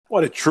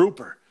What a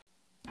trooper.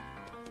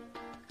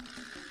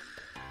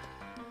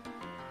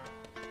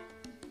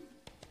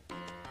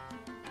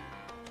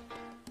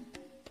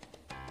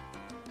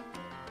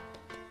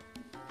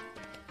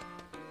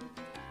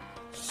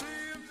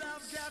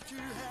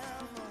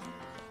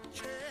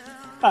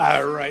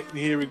 All right,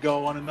 here we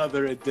go on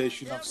another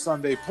edition of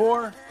Sunday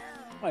Pour.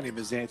 My name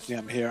is Anthony.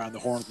 I'm here on the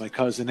horn with my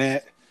cousin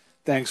Ant.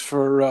 Thanks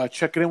for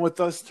checking in with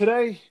us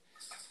today.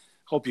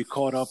 Hope you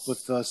caught up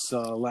with us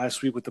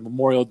last week with the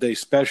Memorial Day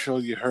special.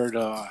 You heard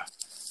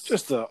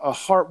just a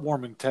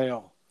heartwarming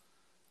tale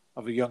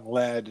of a young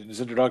lad and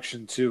his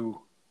introduction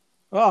to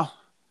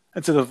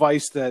the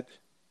vice that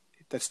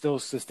still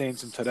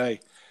sustains him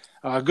today.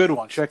 A good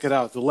one. Check it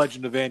out. The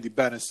Legend of Andy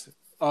Benes,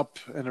 up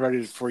and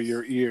ready for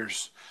your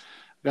ears.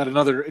 Got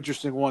another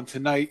interesting one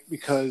tonight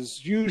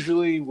because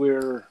usually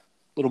we're a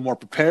little more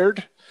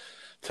prepared.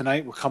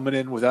 Tonight we're coming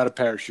in without a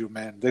parachute,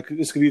 man.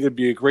 This could either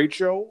be a great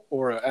show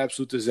or an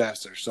absolute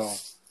disaster. So,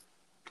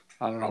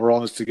 I don't know. We're all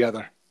in this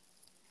together.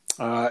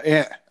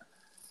 And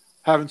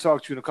haven't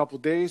talked to you in a couple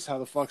of days. How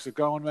the fuck's it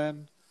going,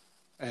 man?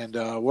 And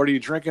what are you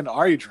drinking?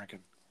 Are you drinking?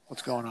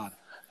 What's going on?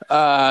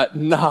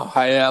 No,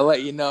 I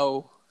let you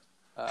know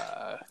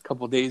a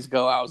couple of days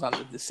ago I was on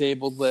the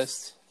disabled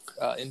list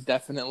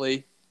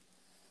indefinitely.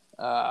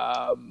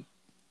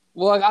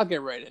 Well, I'll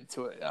get right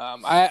into it.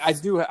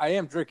 I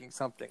am drinking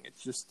something.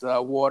 It's just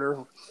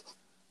water,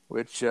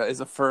 which is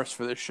a first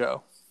for this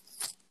show.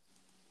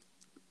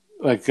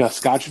 Like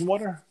scotch and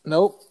water?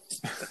 Nope.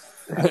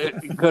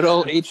 Good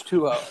old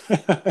H2O.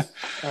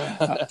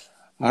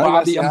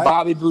 I'm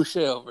Bobby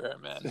Boucher over here,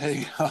 man. There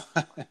you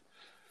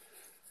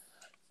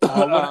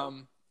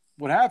go.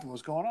 What happened?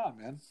 What's going on,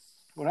 man?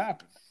 What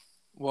happened?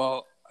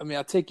 Well, I mean,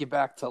 I'll take you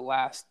back to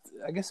last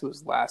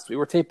week.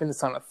 We're taping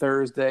this on a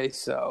Thursday,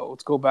 so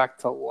let's go back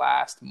to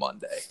last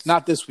Monday.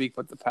 Not this week,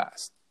 but the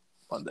past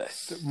Monday.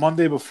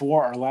 Monday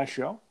before our last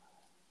show?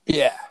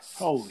 Yeah.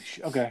 Holy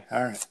shit. Okay,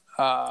 all right.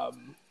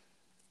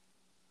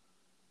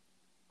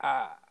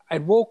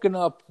 I'd woken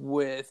up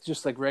with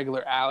just like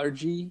regular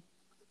allergy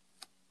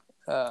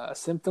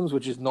symptoms,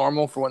 which is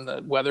normal for when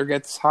the weather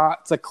gets hot.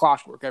 It's like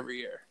clockwork every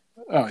year.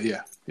 Oh,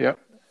 yeah. Yep.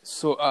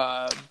 So,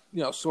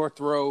 sore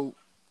throat,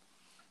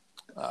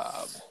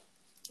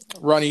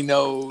 runny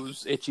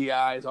nose, itchy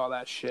eyes, all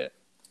that shit.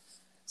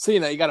 So,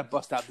 you got to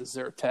bust out the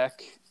Zyrtec,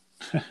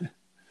 of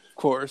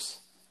course.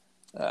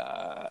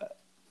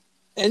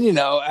 And,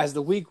 as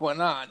the week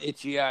went on,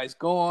 itchy eyes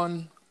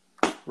gone,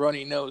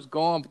 runny nose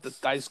gone, but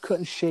I just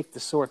couldn't shake the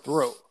sore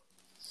throat.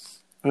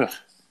 Ugh.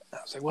 I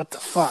was like, what the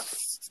fuck?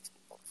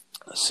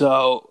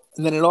 So,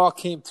 and then it all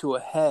came to a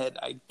head,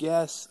 I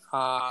guess,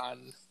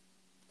 on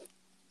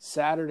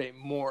Saturday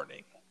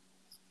morning.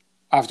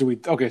 So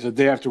the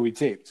day after we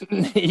taped.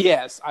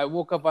 Yes, I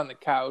woke up on the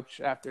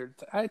couch after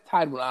I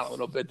tied one on a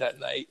little bit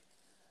that night.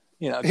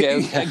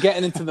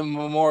 Getting into the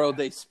Memorial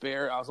Day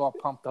spirit. I was all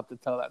pumped up to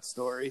tell that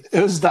story. It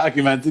was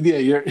documented.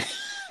 Yeah,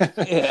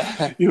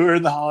 Yeah. You were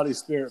in the holiday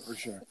spirit for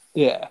sure.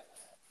 Yeah,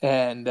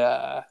 and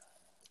I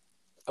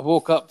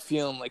woke up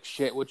feeling like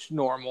shit, which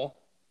normal.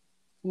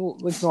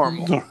 Like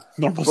normal.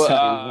 Normal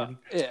Saturday morning.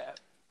 Yeah.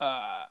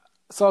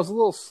 So I was a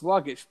little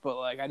sluggish, but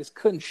I just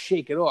couldn't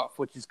shake it off,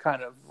 which is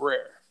kind of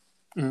rare.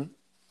 Mm-hmm.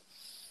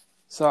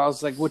 So I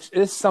was like, which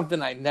is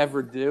something I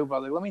never do, but I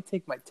was like, let me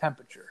take my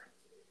temperature.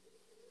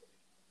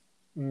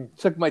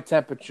 Took my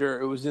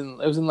temperature. It was in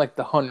like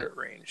the 100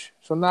 range,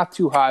 so not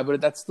too high, but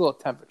that's still a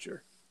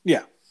temperature.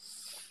 Yeah.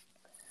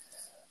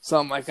 So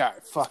I'm like, all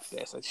right, fuck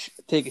this.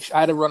 I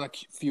had to run a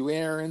few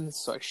errands,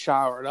 so I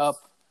showered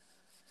up.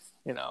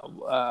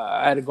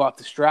 I had to go out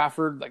to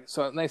Stratford,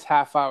 so a nice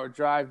half-hour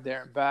drive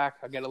there and back.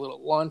 I get a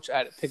little lunch. I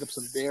had to pick up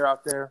some beer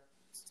out there.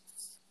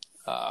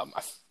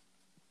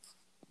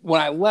 When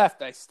I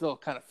left, I still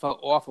kind of felt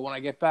awful. When I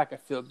get back, I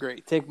feel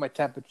great. Take my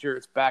temperature,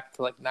 it's back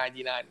to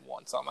 99.1.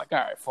 So I'm like, all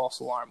right,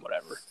 false alarm,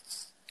 whatever.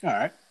 All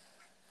right.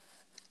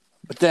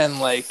 But then,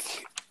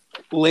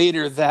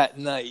 later that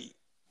night,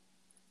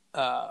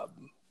 I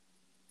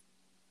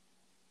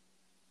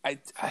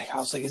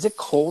was like, is it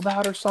cold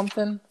out or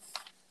something?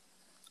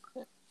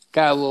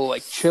 Got a little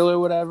chill or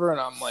whatever, and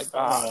I'm like,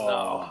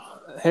 no,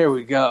 here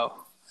we go.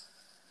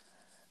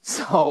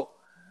 So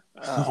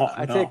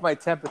I take my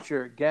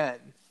temperature again.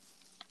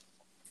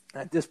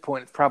 At this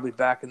point, it's probably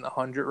back in the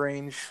 100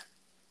 range.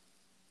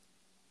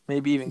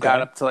 Maybe even got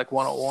up to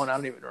 101. I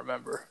don't even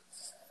remember.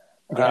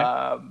 Okay.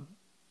 Kind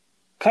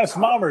of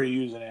thermometer are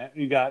you using it?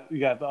 You got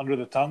the under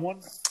the tongue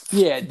one?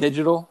 Yeah,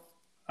 digital.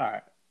 All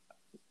right.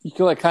 You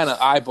can kind of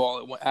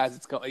eyeball it as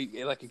it's going.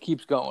 It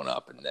keeps going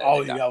up, and then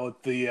you got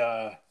with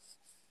the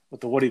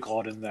what do you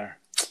call it in there?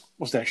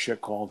 What's that shit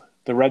called?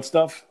 The red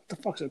stuff? What the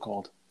fuck's it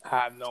called?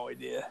 I have no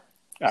idea.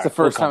 All it's the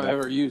first time I've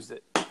ever used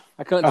it.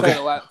 I couldn't tell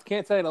you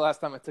can't tell you the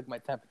last time I took my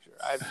temperature.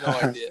 I have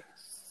no idea.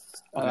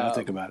 I'll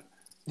think about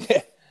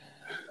it.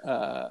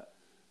 Yeah.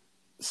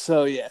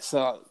 So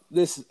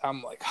this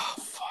I'm like, oh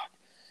fuck,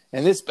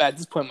 and at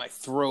this point my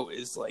throat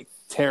is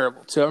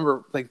terrible. So I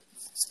remember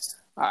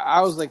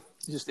I was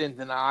just in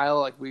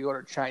denial. We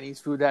ordered Chinese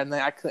food that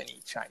night. I couldn't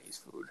eat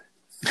Chinese food.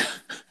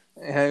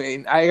 I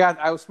mean,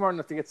 I was smart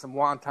enough to get some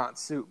wonton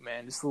soup,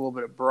 man, just a little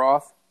bit of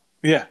broth.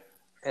 Yeah.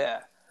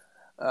 Yeah.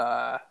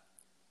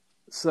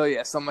 So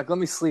I'm like, let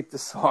me sleep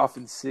this off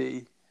and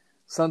see.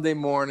 Sunday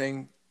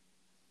morning,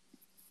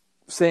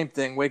 same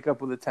thing. Wake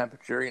up with a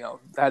temperature.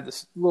 Had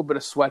this little bit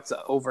of sweats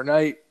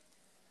overnight.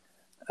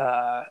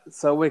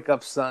 So I wake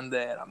up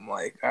Sunday and I'm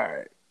like, all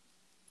right,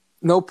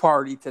 no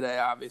party today,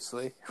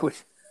 obviously.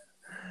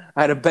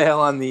 I had to bail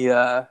on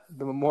the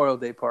Memorial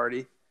Day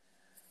party.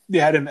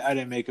 Yeah, I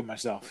didn't make it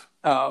myself.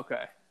 Oh,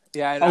 okay.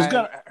 Yeah, I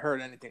hadn't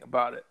heard anything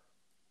about it.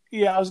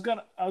 Yeah, I was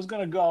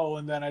gonna go,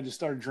 and then I just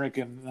started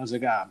drinking, and I was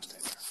like, I'm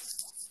staying here.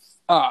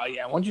 Oh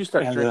yeah, once you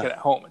start drinking at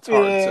home, it's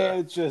hard. Yeah,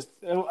 it's just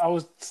I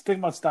was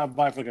thinking about stopping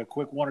by for like a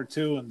quick one or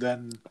two, and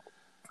then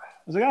I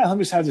was like, let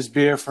me just have this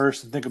beer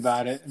first and think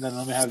about it, and then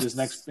let me have this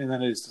next, and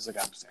then it's just like,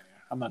 I'm staying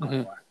here. I'm not going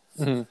anywhere.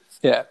 Mm-hmm.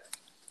 Yeah.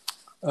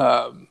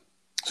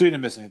 So you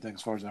didn't miss anything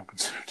as far as I'm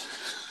concerned.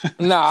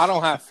 No, I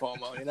don't have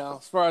FOMO.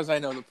 As far as I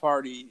know, the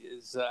party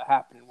is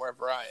happening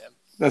wherever I am.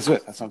 That's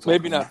it. That's what I'm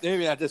talking about.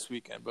 Maybe not this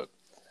weekend, but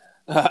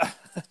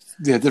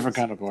yeah, different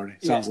kind of party.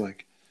 Sounds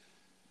like.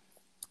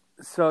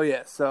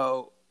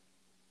 So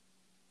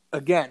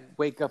again,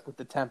 wake up with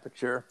the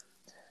temperature,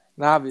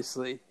 and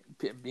obviously,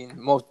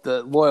 most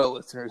the loyal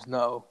listeners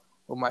know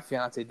what my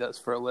fiance does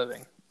for a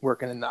living,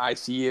 working in the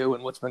ICU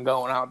and what's been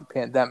going on with the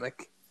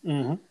pandemic.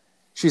 Mm-hmm.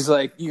 She's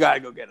like, "You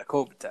gotta go get a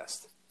COVID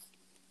test."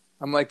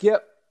 I'm like,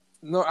 "Yep."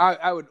 No,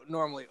 I would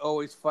normally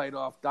always fight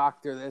off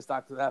doctor this,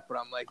 doctor that, but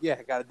I'm like, "Yeah,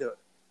 I gotta do it."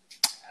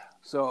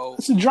 So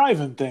it's a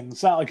driving thing.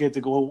 It's not like you have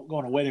to go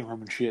in a waiting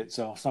room and shit.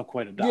 So it's not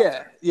quite a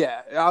doctor.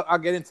 Yeah. I'll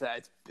get into that.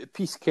 It's a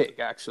piece of cake,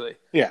 actually.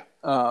 Yeah.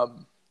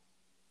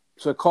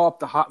 So call up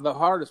the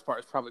hardest part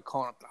is probably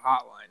calling up the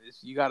hotline. Is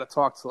you got to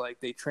talk to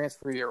they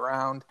transfer you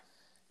around,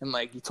 and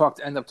you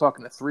end up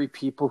talking to 3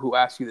 people who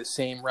ask you the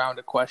same round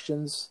of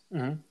questions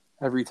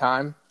every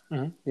time.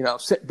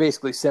 Mm-hmm.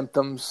 Basically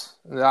symptoms.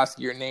 And they ask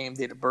you your name,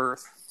 date of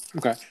birth.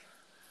 Okay.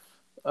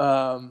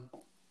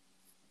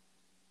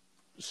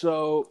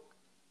 So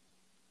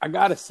I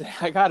gotta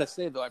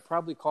say though, I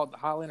probably called the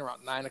hotline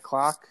around 9:00.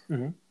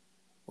 Mm-hmm.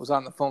 Was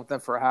on the phone with them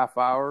for a half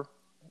hour.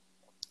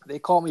 They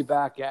called me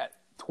back at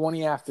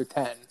 20 after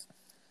 10,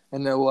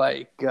 and they're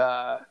like,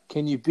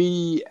 "Can you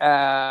be?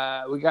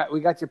 We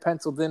got you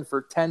penciled in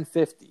for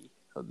 10:50,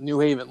 New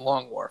Haven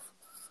Long Wharf."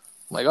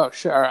 I'm like, "Oh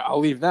shit, all right, I'll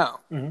leave now."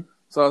 Mm-hmm.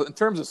 So in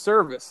terms of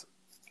service,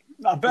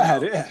 not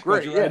bad. Yeah,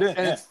 great. Yeah, and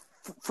it's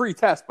free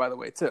test, by the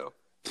way, too.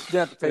 You didn't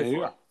have to pay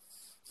for it.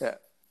 Yeah.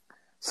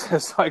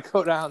 So I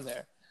go down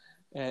there,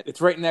 and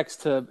it's right next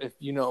to, if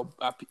you know,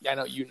 I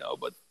know you know,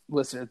 but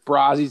listeners,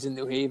 Brazzi's in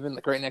New Haven,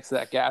 right next to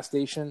that gas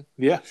station.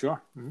 Yeah,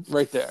 sure. Mm-hmm.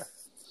 Right there.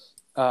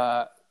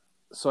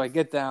 So I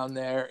get down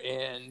there,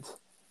 and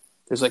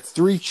there's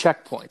 3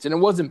 checkpoints, and it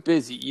wasn't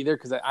busy either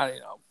because I don't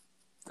know.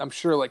 I'm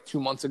sure 2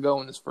 months ago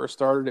when this first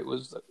started, it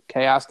was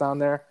chaos down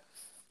there,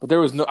 but I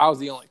was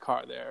the only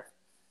car there,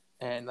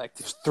 and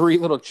there's 3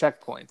 little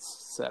checkpoints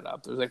set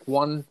up. There's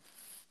one.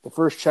 The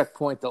first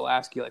checkpoint, they'll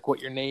ask you what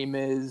your name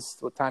is,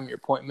 what time your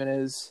appointment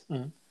is.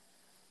 Mm-hmm.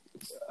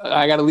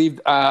 I got to leave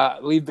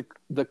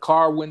the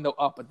car window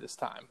up at this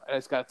time. I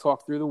just got to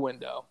talk through the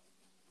window.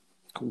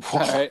 Whoa. All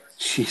right.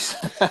 Jeez.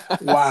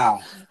 Wow.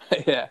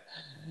 Yeah.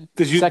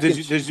 Did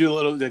you a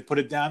little? They put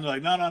it down. They're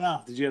like,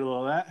 no. Did you get a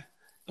little of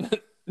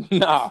that?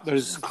 No.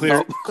 There's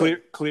clear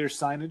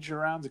signage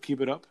around to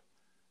keep it up.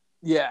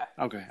 Yeah.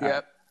 Okay. Yep.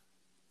 Right.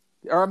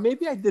 Or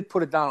maybe I did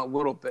put it down a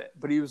little bit,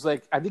 but he was I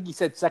think he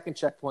said second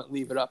checkpoint,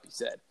 leave it up. He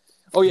said,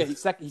 "Oh yeah, he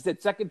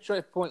said second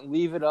checkpoint,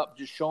 leave it up.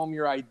 Just show him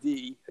your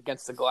ID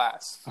against the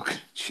glass." Okay,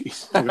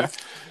 jeez. Okay.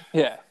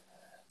 Yeah.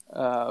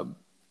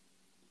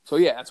 So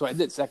yeah, that's what I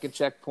did. Second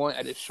checkpoint,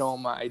 I just show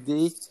them my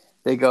ID.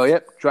 They go,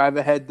 "Yep, drive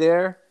ahead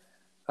there.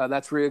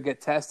 That's where you'll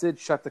get tested.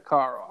 Shut the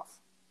car off."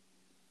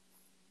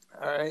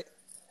 All right.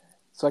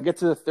 So I get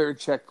to the third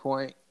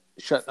checkpoint,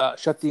 shut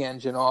the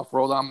engine off,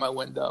 roll down my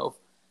window.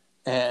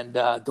 And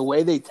the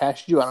way they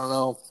test you, I don't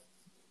know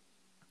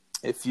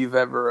if you've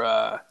ever,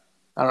 I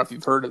don't know if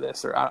you've heard of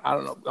this, or I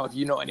don't know if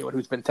you know anyone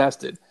who's been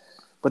tested,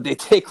 but they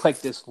take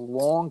this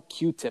long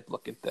Q-tip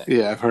looking thing.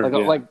 Yeah, I've heard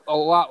like a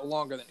lot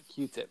longer than a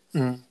Q-tip,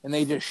 and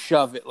they just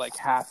shove it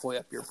halfway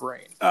up your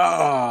brain.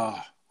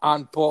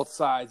 On both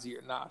sides of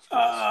your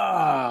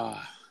nostrils.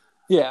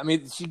 Yeah, I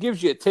mean, she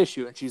gives you a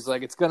tissue, and she's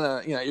like, "It's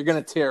gonna, you're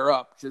gonna tear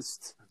up."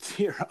 Just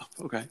tear up,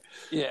 okay.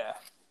 Yeah.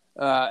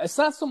 It's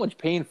not so much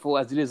painful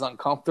as it is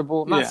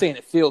uncomfortable. I'm not saying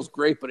it feels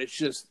great, but it's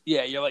just,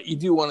 you're you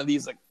do one of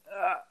these,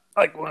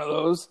 like one of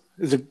those.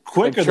 Is it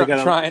quick or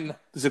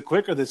is it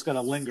quick or it's going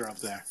to linger up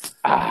there?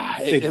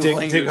 It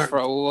lingers for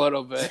a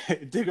little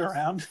bit. Dig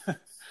around?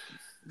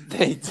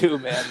 They do,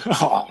 man.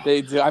 Oh.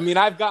 They do. I mean,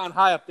 I've gotten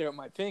high up there with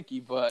my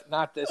pinky, but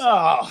not this.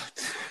 Oh,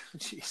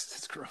 jeez,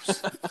 that's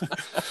gross.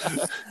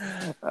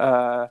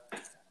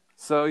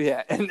 So,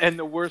 yeah, and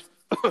the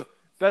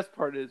best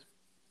part is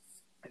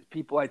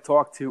people I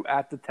talk to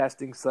at the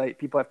testing site,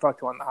 people I've talked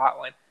to on the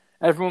hotline,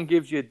 everyone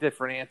gives you a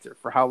different answer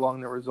for how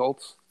long the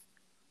results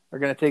are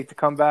going to take to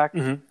come back.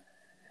 Mm-hmm.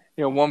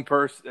 one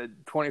person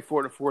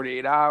 24 to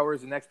 48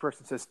 hours. The next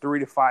person says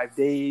 3 to 5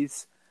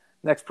 days.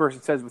 The next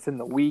person says within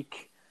the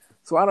week.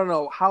 So I don't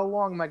know, how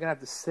long am I going to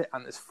have to sit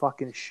on this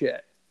fucking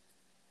shit?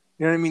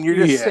 You know what I mean? You're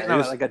just sitting on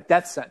it like a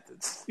death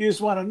sentence. You just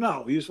want to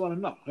know.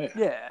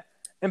 Yeah.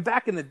 And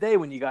back in the day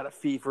when you got a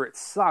fever, it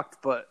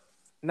sucked. But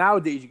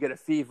nowadays you get a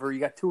fever, you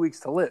got 2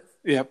 weeks to live.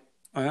 Yep.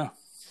 I know.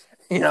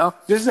 You know?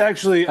 This is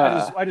actually,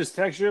 I just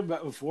texted you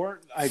about before.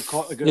 I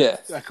caught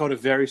a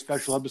very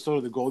special episode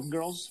of The Golden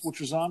Girls, which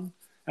was on.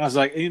 And I was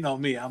like, you know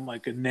me, I'm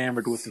like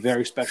enamored with the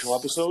very special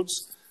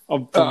episodes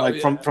from the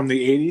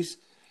 80s.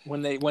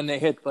 When they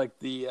hit like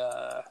the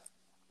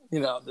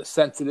the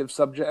sensitive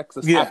subjects,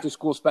 the after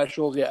school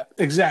specials,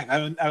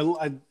 exactly.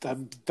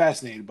 I'm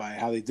fascinated by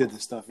how they did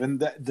this stuff, and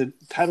the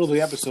title of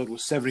the episode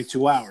was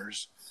 72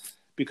 Hours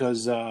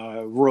because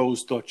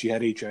Rose thought she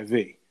had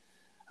HIV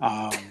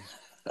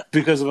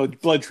because of a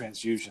blood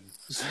transfusion,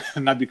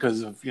 not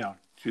because of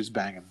she was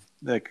banging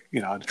a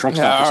truck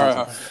stop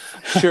or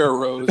something. Sure,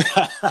 Rose.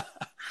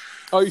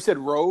 Oh, you said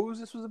Rose?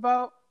 This was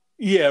about.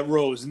 Yeah,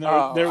 Rose. And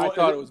I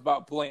thought it was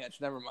about Blanche.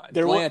 Never mind.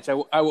 Blanche,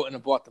 I wouldn't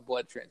have bought the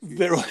blood transfusion.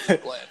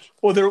 Blanche.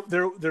 Well,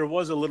 there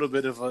was a little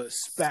bit of a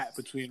spat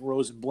between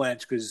Rose and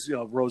Blanche because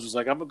Rose was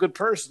like, "I'm a good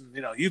person.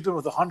 You've been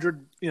with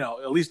 100,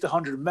 at least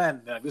 100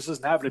 men. This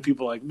doesn't happen to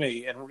people like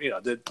me." And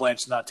did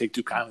Blanche not take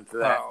too kindly to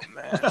that? Oh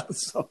man,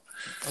 so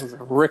it was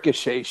a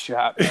ricochet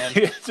shot, man.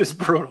 It's just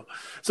brutal.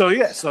 So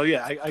yeah,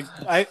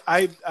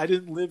 I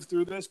didn't live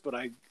through this, but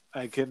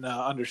I can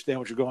understand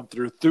what you're going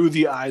through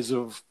the eyes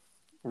of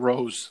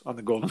Rose on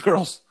the Golden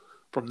Girls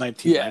from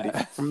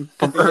 1990, from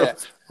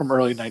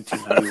early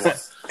 1991.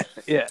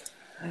 Yeah.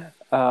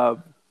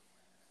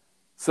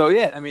 So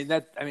yeah,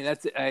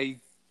 that's it. I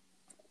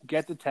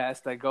get the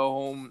test. I go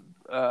home.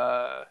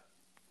 The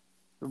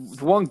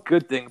one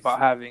good thing about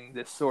having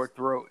this sore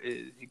throat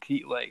is you can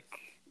eat like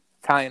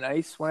Italian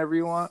ice whenever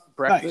you want.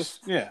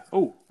 Breakfast. Nice. Yeah.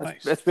 Oh,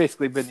 nice. That's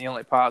basically been the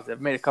only positive.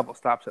 Made a couple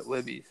stops at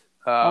Libby's.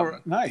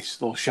 Nice.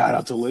 Little shout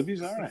out to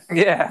Libby's. All right.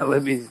 Yeah,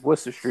 Libby's,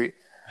 Worcester Street.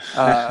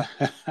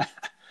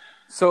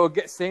 So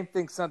same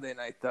thing Sunday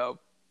night though,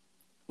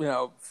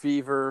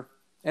 fever,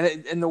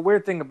 and the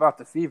weird thing about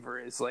the fever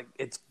is like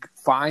it's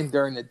fine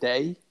during the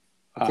day.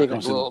 Take a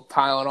little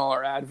Tylenol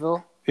or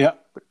Advil. Yeah,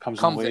 but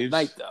comes at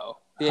night though.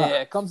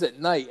 Yeah, it comes at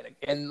night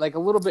and like a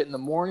little bit in the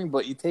morning,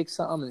 but you take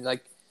something and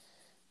like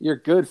you're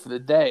good for the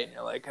day, and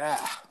you're like,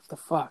 what the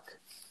fuck.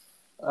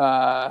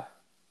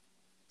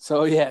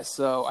 So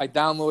I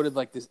downloaded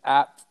like this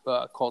app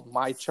called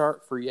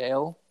MyChart for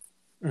Yale.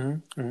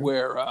 Mm-hmm.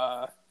 Where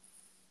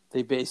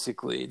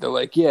they're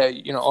like,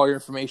 all your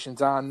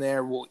information's on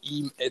there.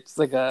 It's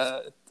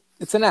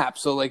an app.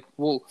 So like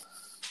there's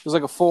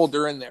like a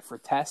folder in there for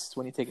tests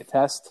when you take a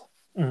test.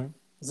 Mm-hmm.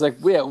 It's like,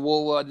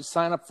 we'll just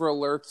sign up for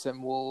alerts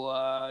and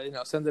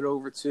we'll send it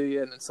over to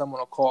you, and then someone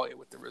will call you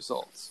with the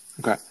results.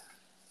 Okay.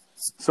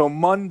 So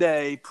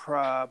Monday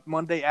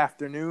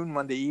afternoon,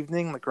 Monday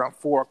evening, like around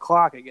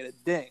 4:00, I get a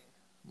ding.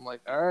 I'm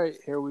like, all right,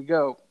 here we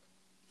go.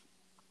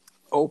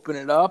 Open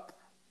it up.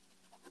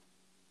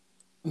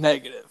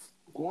 Negative.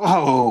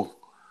 Whoa.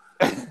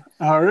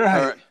 All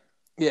right.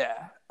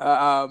 Yeah.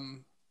 Well,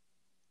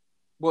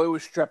 it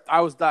was strep.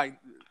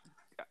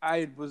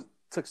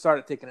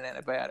 Started taking an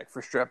antibiotic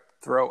for strep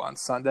throat on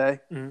Sunday.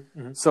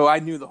 Mm-hmm. So I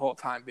knew the whole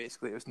time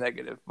basically it was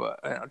negative, but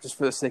just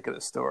for the sake of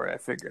the story, I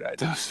figured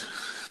I'd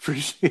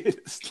appreciate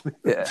it.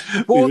 Yeah.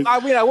 Well,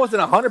 I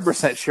wasn't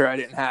 100% sure I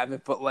didn't have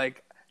it, but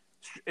like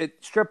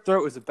strep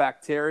throat was a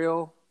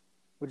bacterial,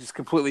 which is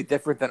completely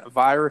different than a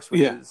virus,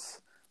 which is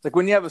like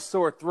when you have a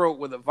sore throat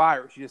with a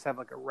virus, you just have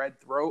like a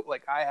red throat.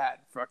 Like I had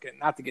fucking,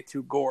 not to get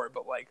too gory,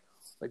 but like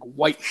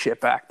white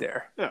shit back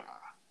there. Yeah.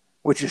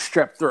 Which is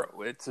strep throat.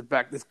 It's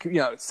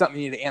it's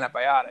something you need an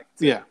antibiotic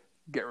to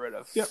get rid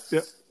of. Yep.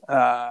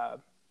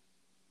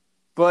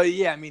 But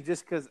yeah,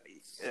 just because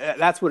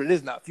that's what it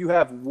is now. If you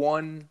have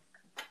one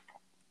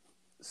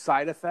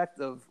side effect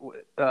of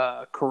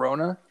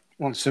corona,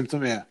 one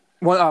symptom,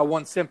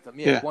 one symptom,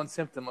 one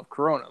symptom of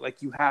corona,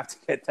 like you have to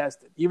get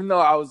tested. Even though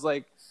I was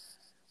like,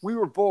 we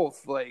were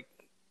both like,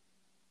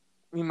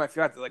 me and my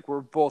fiance, like we're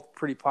both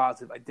pretty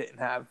positive I didn't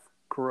have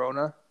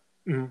corona.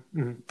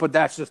 Mm-hmm. But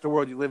that's just the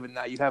world you live in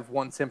now. You have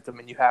one symptom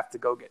and you have to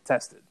go get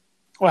tested.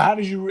 Well, how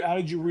did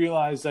you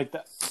realize like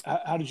that?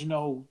 How did you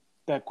know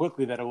that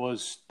quickly that it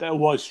was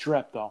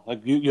strep though?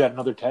 Like you had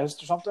another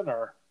test or something,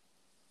 or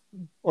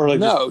like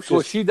no?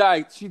 Well, she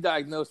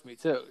diagnosed me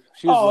too.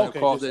 She was the one who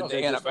called in the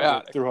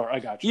antibiotic through her. I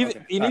got you.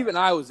 Even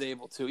I was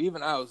able to.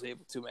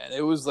 Man,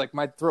 it was like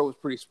my throat was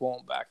pretty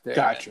swollen back there.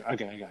 Gotcha.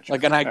 Okay, I got you.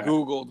 Like, and I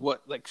googled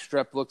what like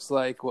strep looks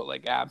like, what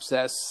like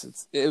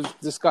abscess. It was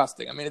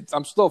disgusting.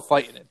 I'm still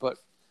fighting it, but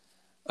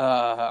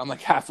I'm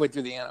like halfway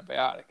through the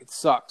antibiotic. It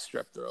sucks.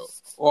 Strep throat,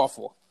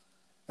 awful.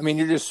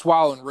 You're just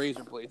swallowing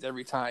razor blades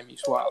every time you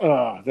swallow.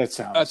 Oh, that's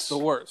the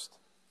worst.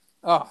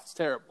 Oh, it's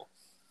terrible.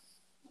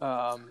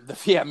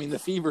 The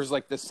fever is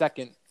like the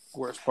second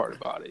worst part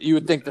about it. You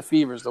would think the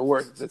fever is the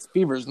worst. The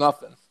fever is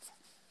nothing.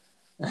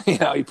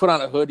 You put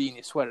on a hoodie and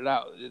you sweat it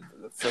out.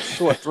 The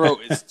sore throat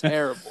is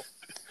terrible.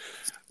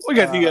 You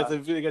got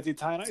the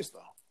Italian ice though.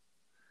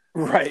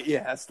 Right,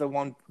 yeah, that's the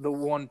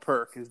one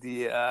perk is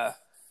the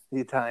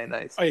Italian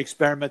ice. Are you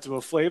experimenting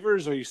with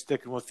flavors, or are you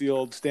sticking with the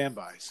old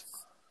standbys?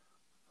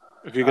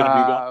 If you're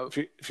gonna be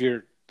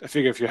going, I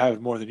figure if you're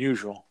having more than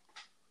usual.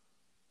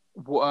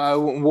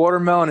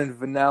 Watermelon and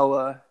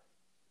vanilla.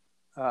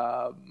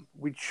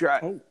 We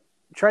tried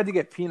to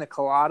get pina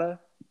colada.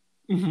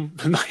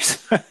 Mm-hmm.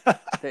 Nice.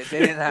 They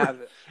didn't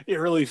have it.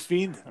 You're really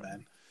fiending,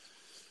 man.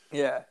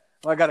 Yeah,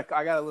 well, I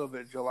got a little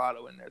bit of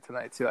gelato in there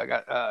tonight too. I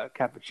got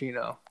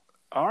cappuccino.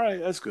 All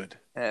right, that's good.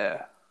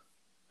 Yeah,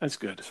 that's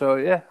good. So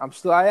yeah, I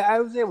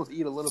was able to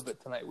eat a little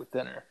bit tonight with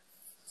dinner.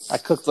 I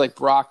cooked like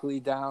broccoli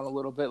down a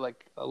little bit,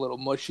 like a little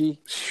mushy.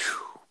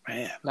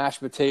 Man, mashed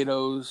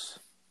potatoes.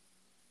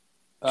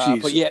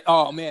 But yeah,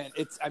 oh man,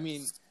 it's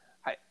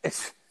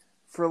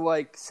for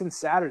like since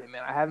Saturday,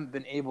 man. I haven't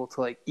been able to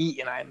like eat,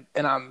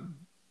 and I'm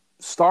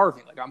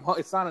starving. Like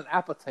it's not an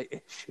appetite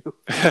issue.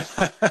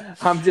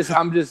 I'm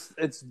just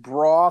it's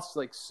broths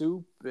like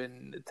soup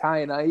and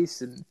Italian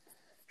ice and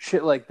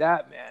shit like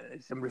that,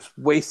 man. I'm just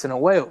wasting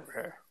away over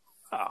here.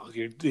 Oh,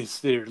 you're going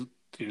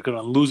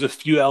to lose a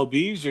few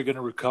lbs. You're going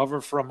to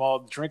recover from all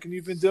the drinking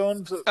you've been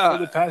doing for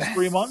the past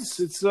 3 months.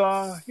 It's look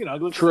at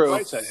the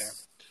bright side here.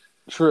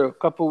 True. A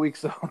couple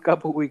weeks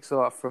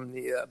off from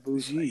the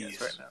booze right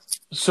now.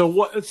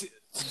 So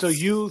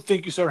you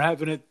think you started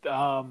having it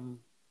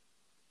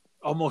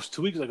almost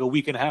 2 weeks, like a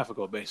week and a half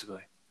ago,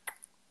 basically?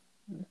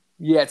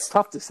 Yeah, it's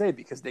tough to say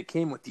because they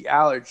came with the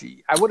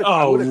allergy. I would have.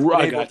 I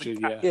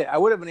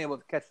would have been able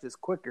to catch this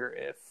quicker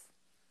if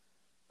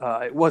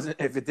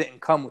if it didn't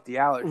come with the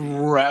allergy.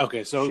 Right.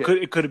 Okay. So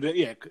it could have been.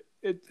 Yeah.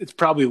 It's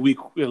probably a week,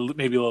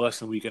 maybe a little less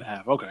than a week and a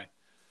half. Okay.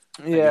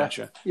 Yeah.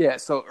 Gotcha. Yeah.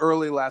 So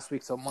early last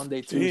week, so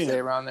Monday, Tuesday,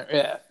 around there.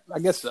 Yeah, I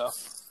guess so.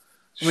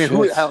 I mean,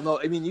 who the hell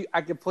knows? I mean,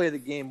 I could play the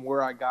game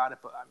where I got it,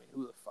 but I mean,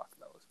 who the fuck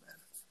knows,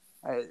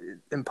 man?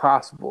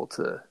 Impossible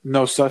to.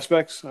 No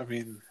suspects. I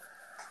mean,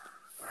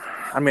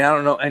 I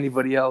don't know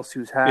anybody else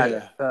who's had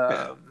it.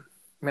 I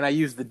mean, I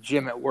use the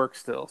gym at work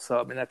still, so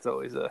I mean that's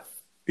always a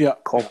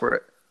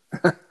culprit.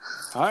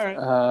 All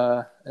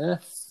right.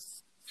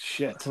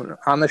 Shit.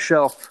 On the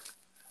shelf.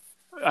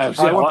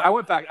 I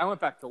went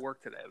back to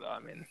work today though. I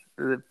mean,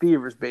 the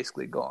fever's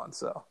basically gone.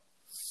 So.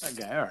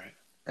 Okay. All right.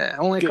 Yeah,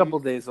 only a couple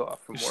of days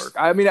off from work.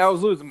 I mean, I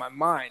was losing my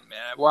mind,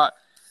 man.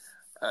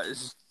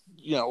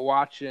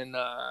 Watching.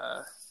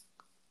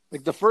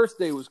 Like the first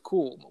day was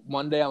cool.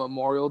 Monday on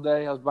Memorial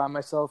Day, I was by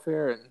myself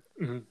here,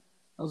 and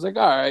I was like,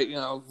 all right,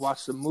 watch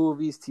some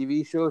movies,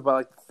 TV shows. By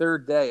like the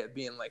third day of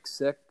being like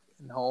sick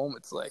and home,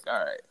 it's like, all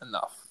right,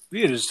 enough.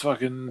 You're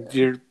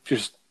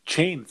just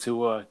chained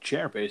to a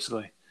chair,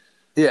 basically.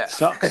 Yeah, it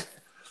sucks.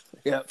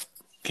 Yep.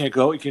 Can't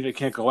go. You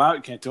can't go out.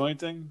 You can't do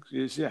anything.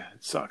 It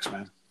sucks,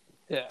 man.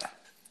 Yeah.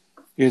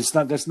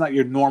 That's not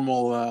your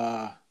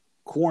normal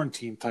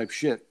quarantine type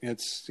shit.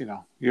 It's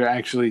you're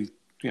actually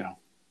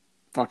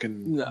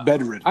fucking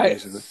bedridden,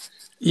 basically.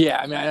 Yeah,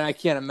 I mean, I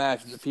can't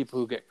imagine the people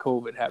who get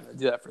COVID having to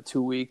do that for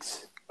 2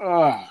 weeks.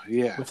 Oh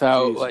yeah,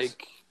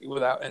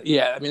 without.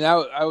 Yeah, I mean, I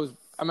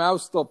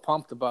was still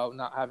pumped about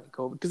not having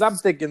COVID because I'm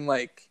thinking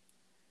like,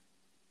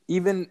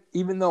 even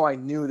though I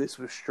knew this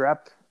was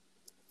strep,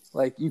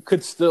 like you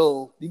could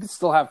still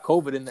have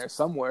COVID in there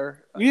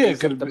somewhere. Yeah,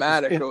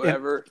 symptomatic or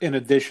whatever. In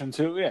addition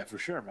to, for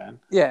sure, man.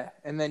 Yeah,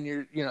 and then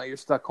you're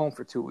stuck home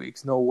for 2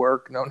 weeks, no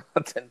work, no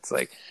nothing. It's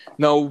like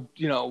no,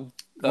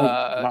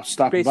 not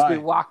stopping basically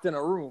by. locked in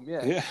a room.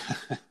 Yeah.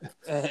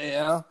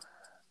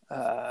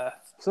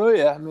 So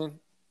I mean,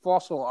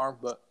 false alarm,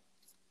 but.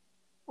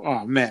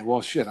 Oh man,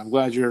 well shit. I'm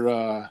glad you're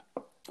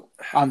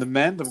on the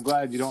mend. I'm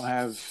glad you don't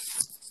have,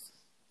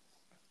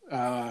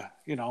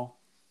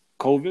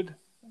 COVID.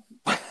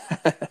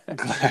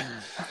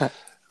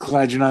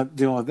 Glad you're not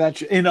dealing with that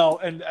shit. And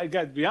I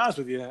got to be honest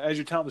with you, as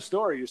you're telling the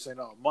story, you're saying,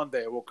 "Oh,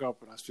 Monday I woke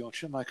up and I was feeling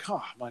shit." I'm like,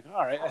 all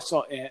right.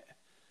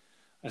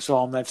 I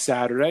saw him that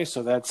Saturday,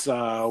 so that's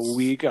a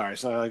week. All right,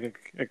 so I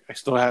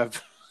still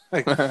have.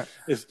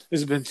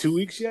 It's been 2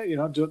 weeks yet.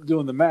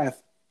 Doing the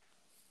math,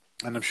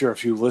 and I'm sure a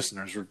few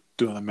listeners were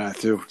doing the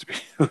math too,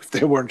 if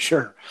they weren't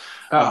sure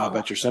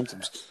about your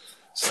symptoms.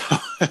 So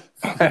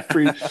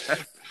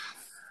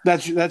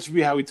that should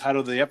be how we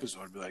titled the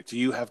episode. Be like, do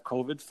you have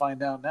COVID?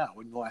 Find out now.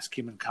 When you last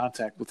came in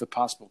contact with a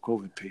possible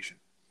COVID patient.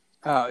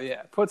 Oh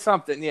yeah, put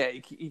something.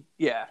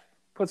 Yeah,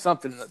 put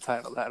something in the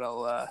title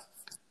that'll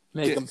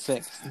make them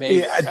think.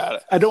 Maybe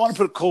I don't want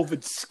to put a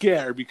COVID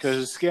scare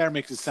because scare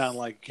makes it sound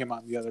like it came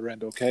out the other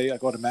end. Okay,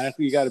 like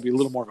automatically you got to be a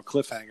little more of a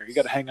cliffhanger. You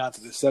got to hang on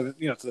to the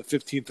to the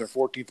 15th or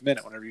 14th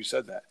minute whenever you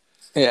said that.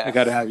 Yeah, I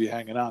got to have you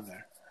hanging on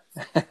there.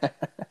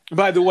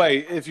 By the way,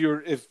 if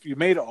you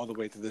made it all the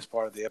way to this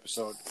part of the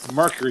episode,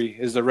 mercury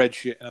is the red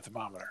shit in a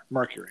thermometer.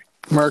 Mercury.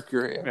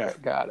 Okay,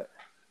 got it.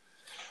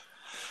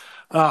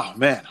 Oh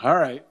man, all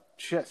right,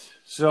 shit.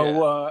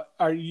 So,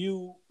 are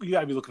you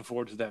gotta be looking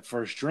forward to that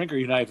first drink, or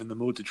you're not even in the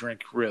mood to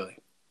drink, really?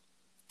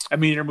 I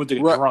mean, you're in the mood to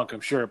get drunk,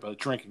 I'm sure, but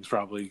drinking's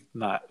probably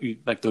not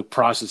like the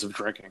process of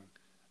drinking.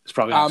 It's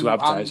probably not too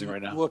appetizing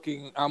right now.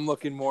 I'm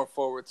looking more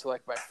forward to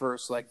like my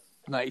first like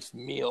nice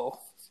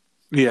meal.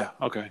 Yeah.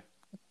 Okay.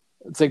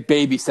 It's like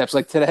baby steps.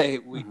 Like today,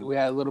 we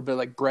had a little bit of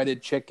like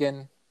breaded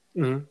chicken.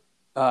 Mm-hmm.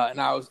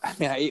 And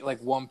I ate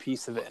like one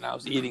piece of it and I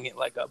was eating it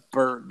like a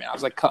bird, man. I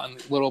was like cutting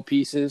little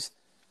pieces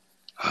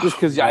just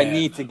because I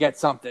need to get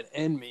something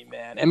in me,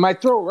 man. And my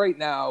throat right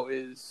now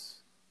is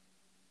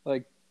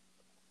like,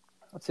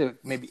 let's say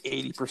maybe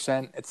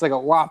 80%. It's like a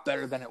lot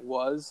better than it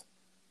was,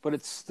 but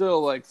it's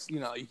still like,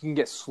 you can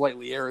get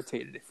slightly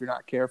irritated if you're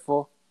not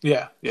careful.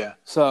 Yeah. Yeah.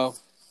 So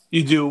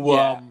You do,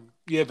 yeah.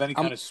 you have any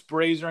kind of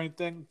sprays or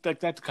anything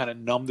like that to kind of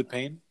numb the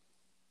pain?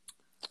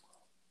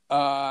 No,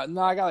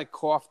 I got like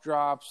cough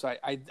drops.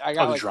 I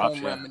got like drops,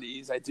 home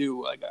remedies. I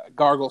do like a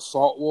gargle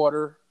salt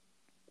water.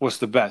 What's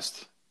the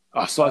best?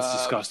 Oh, salt's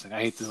disgusting.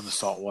 I hate doing the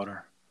salt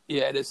water.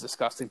 Yeah, it is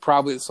disgusting.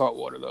 Probably the salt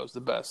water though is the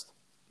best.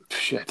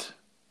 Shit.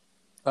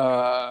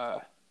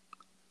 Yeah,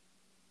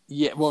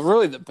 well,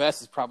 really the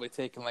best is probably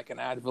taking like an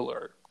Advil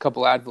or a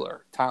couple Advil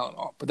or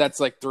Tylenol, but that's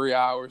like 3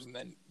 hours and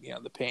then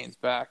the pain's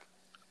back.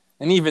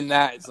 And even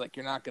that is like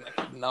you're not gonna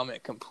numb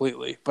it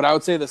completely. But I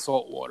would say the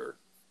salt water.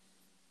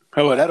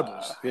 How about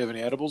edibles? Do you have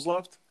any edibles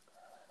left?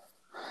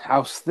 I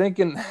was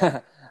thinking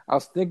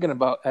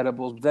about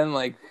edibles, but then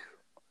like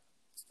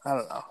I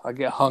don't know. I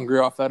get hungry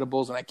off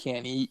edibles and I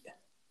can't eat.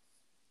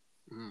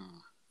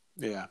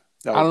 Yeah.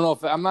 I don't know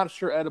I'm not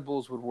sure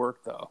edibles would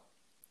work though.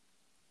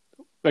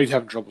 Are you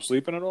having trouble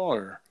sleeping at all,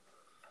 or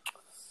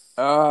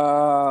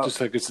just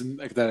like it's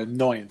like that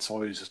annoyance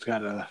always just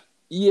kind of?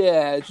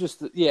 Yeah, it's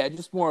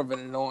just more of an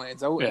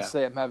annoyance. I wouldn't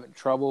say I'm having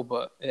trouble,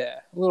 but yeah,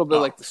 a little bit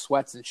like the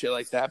sweats and shit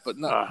like that, but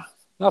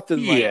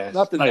nothing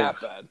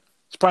that bad.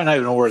 It's probably not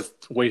even worth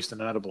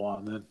wasting an edible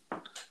on then,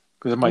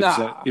 because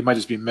it might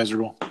just be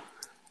miserable.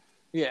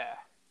 Yeah,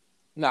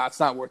 no,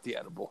 it's not worth the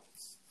edible.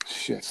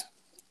 Shit,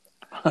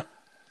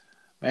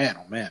 man,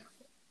 oh man.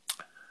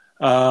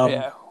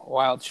 Yeah,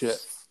 wild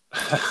shit.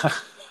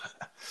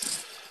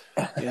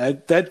 Yeah,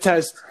 that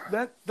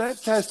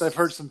test I've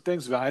heard some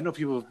things about. I know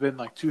people have been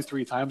like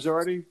 2-3 times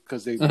already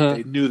because they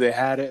knew they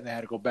had it and they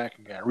had to go back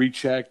and get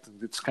rechecked and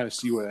just kind of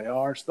see where they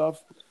are and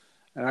stuff.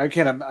 And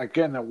again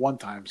that one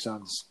time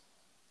sounds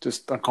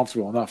just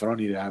uncomfortable enough. I don't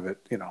need to have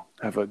it,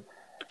 have a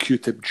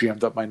Q-tip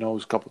jammed up my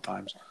nose a couple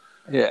times.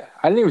 Yeah,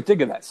 I didn't even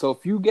think of that. So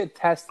if you get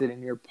tested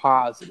and you're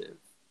positive,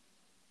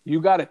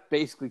 you got to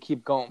basically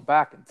keep going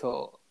back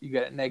until you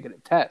get a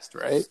negative test,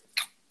 right?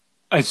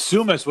 I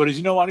assume that's what it is.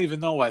 I don't even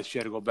know why she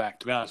had to go back,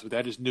 to be honest with you.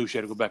 I just knew she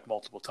had to go back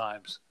multiple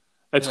times.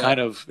 That's that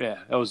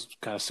was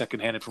kind of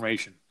secondhand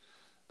information.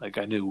 Like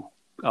I knew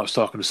I was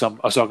talking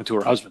to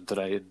her husband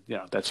today, and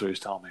that's what he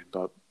was telling me.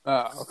 But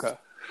okay.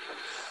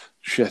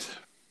 Shit.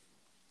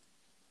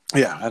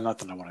 Yeah, I have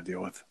nothing I want to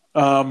deal with.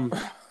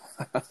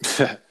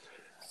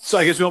 So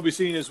I guess we won't be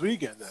seeing you this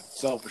weekend then,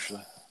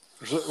 selfishly.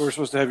 We're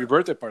supposed to have your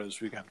birthday party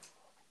this weekend.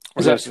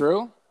 Is that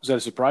true? Is that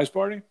a surprise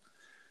party?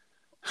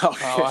 Oh,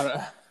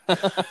 shit.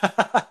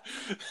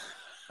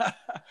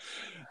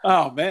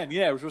 Oh man,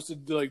 yeah, we're supposed to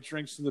do like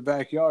drinks in the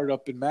backyard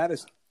up in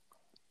Madison.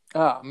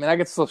 Oh, I mean, I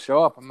could still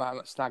show up. I'm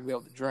just not gonna be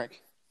able to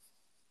drink.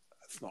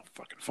 That's not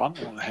fucking fun.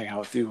 I want to hang out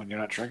with you when you're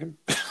not drinking.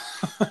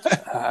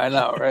 I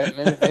know, right?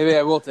 Maybe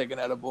I will take an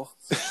edible.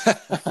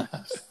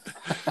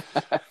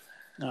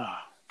 Oh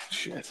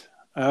shit.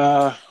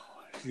 Yeah,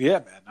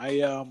 man.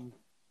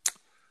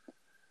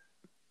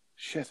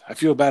 I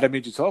feel bad I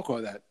made you talk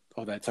all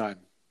that time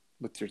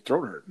with your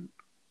throat hurting.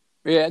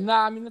 Yeah,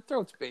 the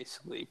throat's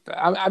basically.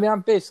 I'm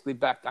basically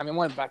back. I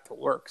went back to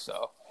work,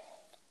 so.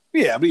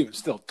 Yeah, but even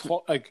still,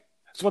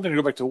 it's one thing to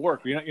go back to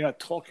work. You're not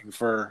talking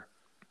for,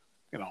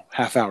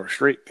 half hour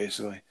straight,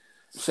 basically.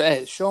 So, hey,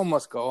 the show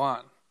must go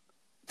on.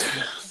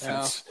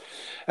 That's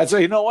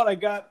you know what I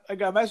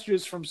got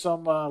messages from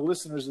some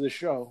listeners of the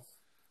show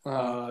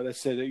that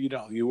said that you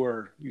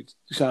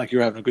sound like you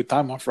were having a good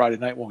time on Friday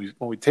night when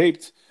we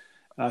taped.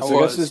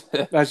 So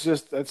that's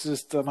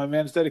just my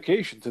man's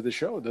dedication to the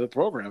show, to the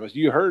program. As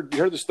you heard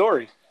the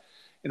story,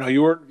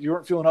 you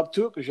weren't feeling up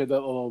to it because you had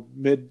that little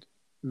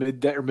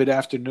midday or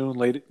mid-afternoon,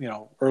 late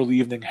early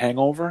evening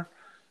hangover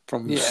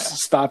from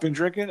stopping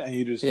drinking, and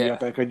you got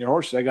back on your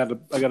horse. I got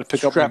to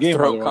pick up my game.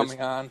 Throat coming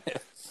on.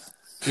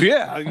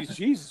 Yeah,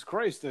 Jesus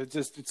Christ!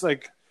 It's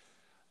like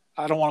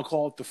I don't want to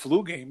call it the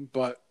flu game,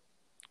 but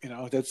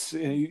that's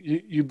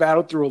you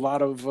battled through a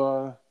lot of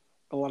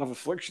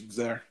afflictions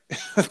there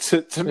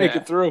to make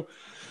it through.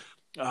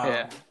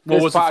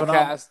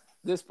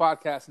 This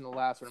podcast and the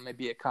last one may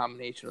be a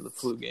combination of the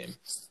flu game.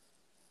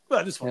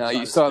 Well, this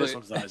one's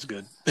not as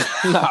good.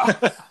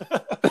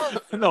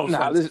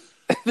 No,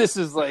 this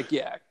is like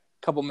a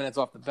couple minutes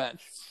off the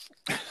bench.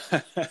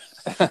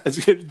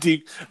 It's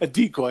a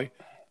decoy.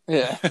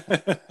 Yeah.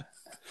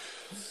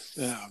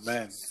 Oh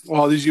man.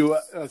 Well,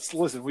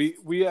 listen.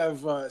 We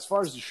have as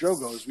far as the show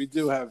goes, we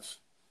do have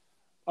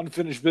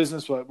unfinished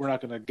business, but we're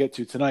not going to get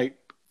to tonight.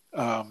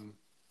 But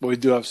we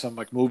do have some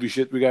like movie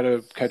shit we got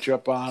to catch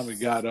up on. We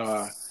got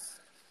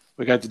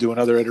to do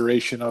another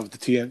iteration of the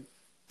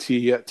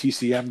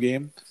TCM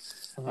game,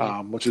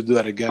 which we'll do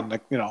that again,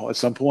 at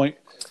some point.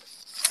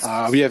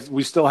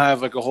 We still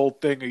have like a whole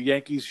thing of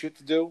Yankees shit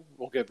to do.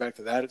 We'll get back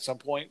to that at some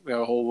point. We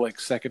have a whole like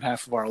second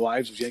half of our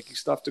lives of Yankee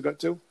stuff to go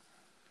to.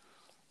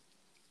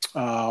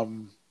 I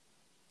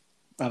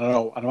don't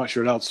know. I'm not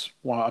sure what else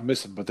I'm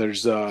missing, but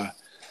there's we'll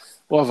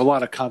have a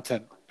lot of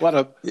content, a lot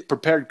of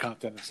prepared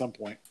content at some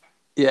point.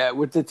 Yeah,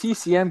 with the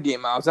TCM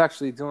game, I was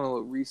actually doing a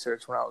little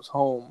research when I was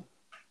home.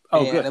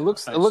 Oh, and good. It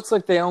looks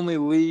like they only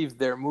leave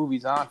their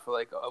movies on for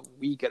like a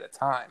week at a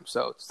time,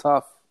 so it's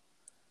tough.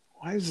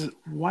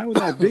 Why would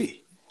that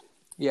be?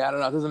 Yeah, I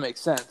don't know. It doesn't make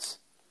sense.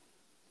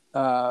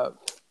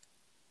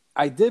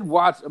 I did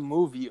watch a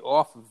movie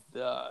off of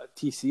the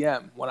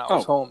TCM when I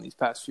was home these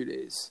past few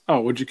days.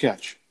 Oh, what'd you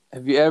catch?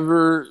 Have you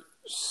ever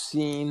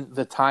seen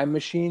The Time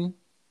Machine?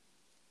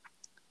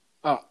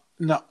 Oh,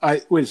 no.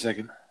 Wait a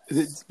second.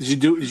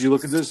 Did you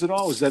look into this at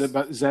all? Is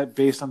that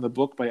based on the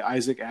book by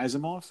Isaac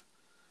Asimov?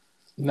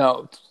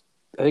 No,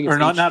 I think it's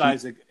not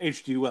Isaac.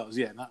 H.G. Wells.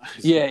 Yeah, not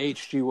Isaac. Yeah,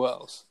 H.G.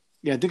 Wells.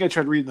 Yeah, I think I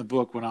tried reading the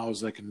book when I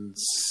was like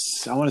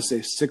I want to say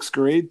 6th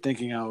grade,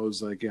 thinking I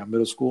was like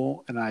middle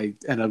school, and I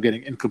ended up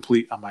getting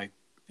incomplete on my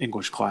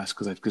English class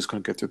because I just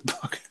couldn't get through the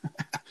book.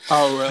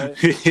 Oh, right.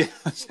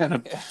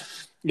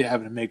 Yeah,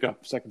 having to make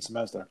up second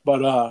semester.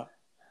 But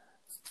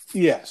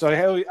yeah, so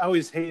I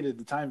always hated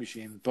The Time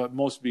Machine, but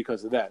mostly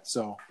because of that.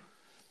 So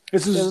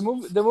this is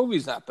the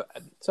movie's not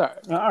bad. Sorry.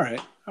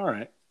 All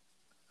right.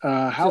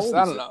 How old is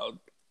I don't know.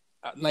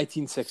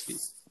 1960.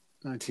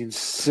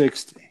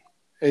 1960.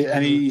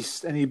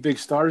 Any big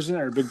stars in it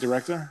or a big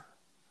director?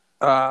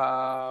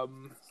 Let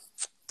me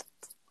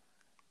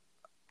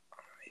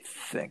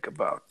think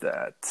about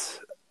that.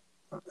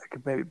 I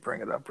could maybe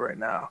bring it up right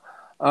now.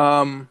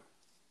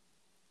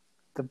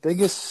 The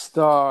biggest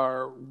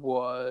star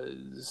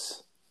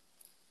was,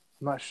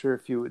 I'm not sure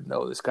if you would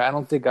know this guy. I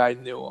don't think I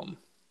knew him.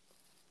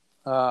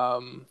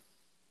 What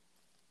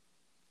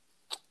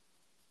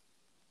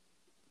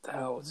the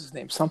hell was his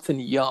name? Something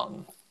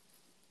Young.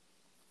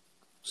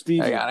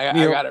 Steve. I got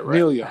it right.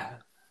 Neil Young.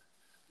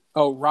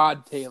 Oh,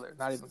 Rod Taylor.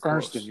 Not even close.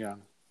 Karsten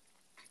Young.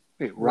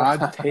 Wait,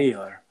 Rod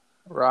Taylor.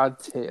 Rod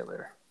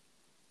Taylor.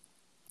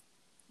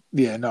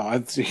 Yeah,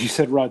 no. You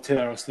said Rod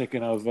Taylor. I was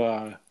thinking of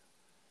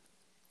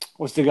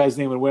what's the guy's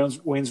name in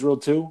Wayne's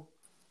World 2?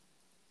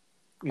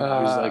 He's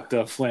like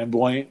the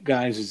flamboyant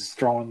guy. He's just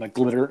throwing like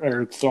glitter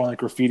or throwing like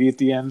graffiti at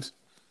the end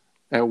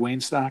at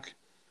Waynestock.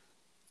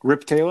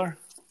 Rip Taylor.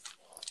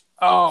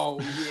 Oh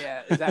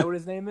yeah, is that what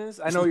his name is?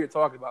 I know what you're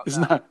talking about. It's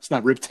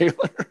not Rip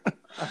Taylor.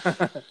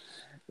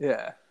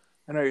 Yeah,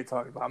 I know what you're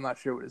talking about. I'm not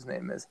sure what his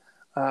name is.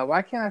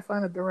 Why can't I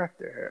find a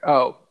director here?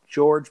 Oh,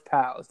 George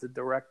Pal is the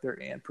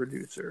director and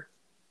producer.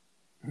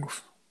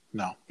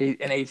 No.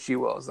 And H.G.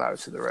 Wells is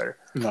obviously the writer.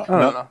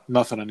 No,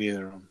 nothing on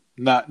either of them.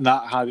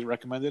 Not highly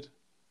recommended.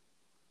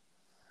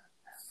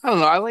 I don't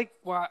know. I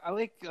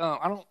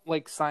don't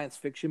like science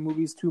fiction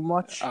movies too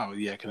much. Oh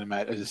yeah, I can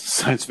imagine. It's a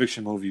science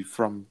fiction movie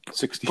from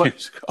 60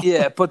 years ago.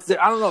 Yeah, but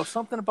I don't know,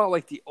 something about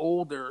like the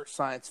older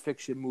science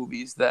fiction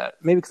movies that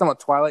maybe because I'm a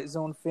Twilight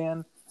Zone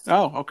fan.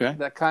 Oh, okay.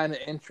 That kind of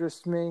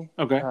interests me.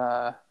 Okay.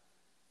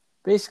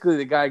 Basically,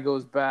 the guy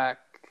goes back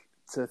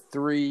to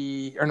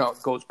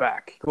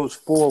goes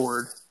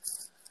forward.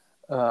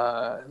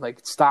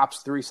 Like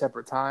stops 3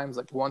 separate times.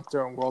 Like once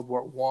during World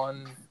War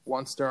I,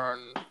 once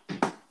during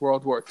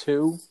World War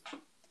II,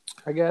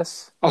 I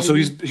guess. Oh,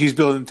 maybe. So he's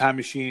building a time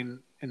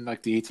machine in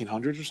like the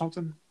 1800s or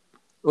something?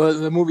 Well,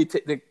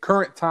 the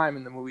current time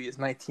in the movie is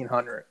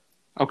 1900.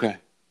 Okay.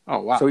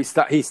 Oh, wow. So he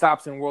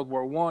stops in World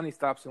War I, he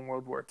stops in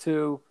World War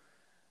II,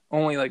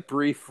 only like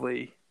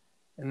briefly,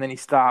 and then he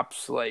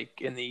stops like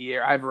in the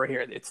year, I have it right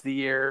here, it's the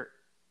year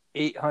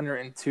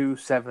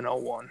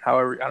 802-701.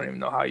 However, I don't even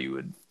know how you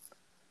would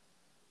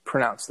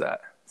pronounce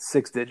that.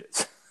 6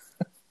 digits.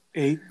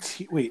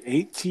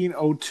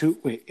 1802.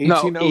 Wait,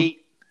 1802. No,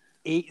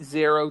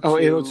 802. Oh,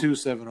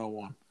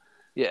 802-701.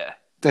 Yeah.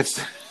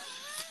 That's.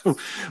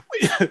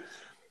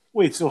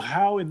 Wait, so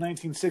how in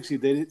 1960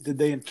 did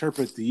they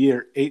interpret the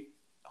year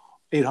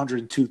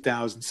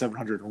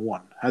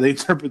 802,701? How they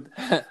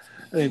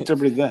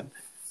interpreted then?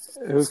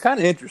 It was kind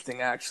of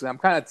interesting, actually. I'm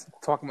kind of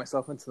talking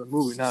myself into the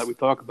movie now that we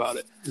talk about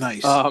it.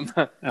 Nice.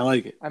 I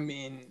like it. I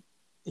mean,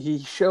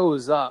 he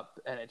shows up,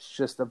 and it's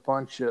just a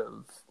bunch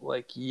of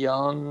like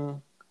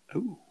young,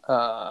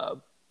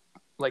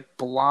 like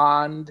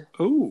blonde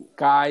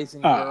guys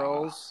and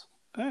girls.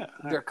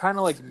 They're kind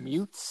of like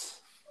mutes,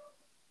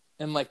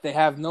 and like they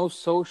have no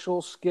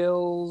social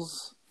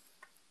skills.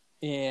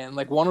 And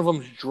like one of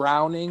them's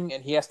drowning,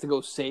 and he has to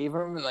go save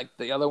him, and like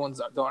the other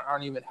ones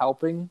aren't even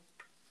helping.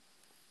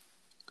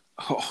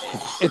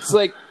 Oh. It's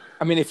like,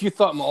 I mean, if you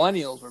thought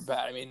millennials were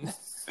bad, I mean,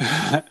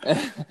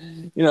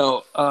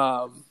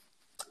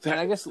 and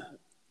I guess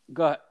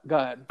go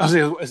ahead.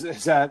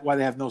 Is that why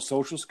they have no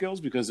social skills?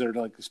 Because they're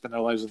like they spend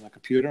their lives on the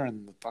computer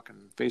and the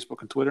fucking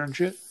Facebook and Twitter and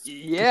shit.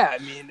 Yeah,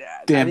 I mean,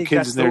 damn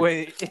kids in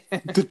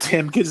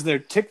their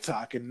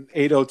TikTok and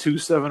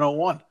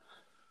 802-701.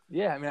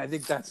 Yeah, I mean, I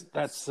think that's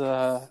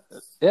it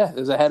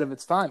was ahead of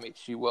its time,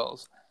 H.G.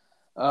 Wells.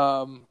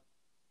 But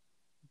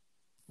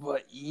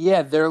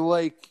yeah, they're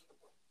like,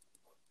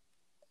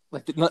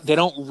 Like they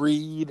don't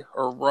read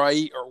or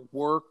write or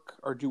work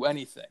or do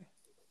anything.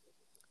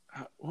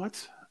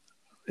 What?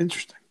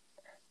 Interesting.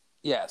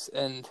 Yes,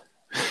 and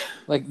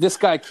like this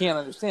guy can't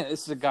understand it.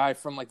 This is a guy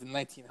from like the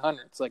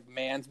 1900s, like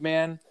man's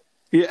man.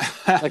 Yeah.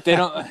 Like they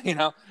don't,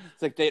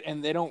 it's like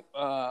they don't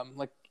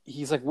like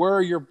he's like, where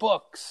are your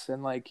books?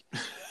 And like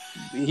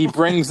he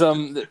brings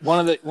them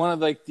one of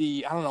like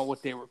the I don't know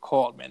what they were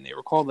called, man. They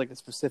were called like a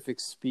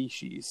specific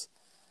species.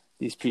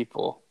 These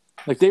people,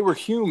 like they were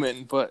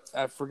human, but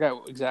I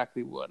forgot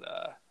exactly what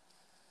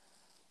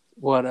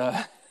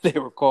they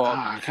were called.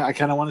 I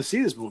kind of want to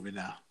see this movie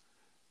now.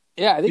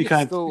 Yeah, I think You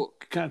it's still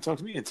kind of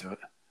talked me into it.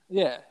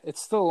 yeah,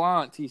 it's still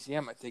on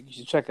TCM. I think you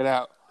should check it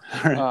out.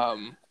 All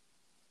right.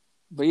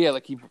 But yeah,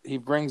 like he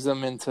brings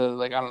them into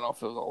like I don't know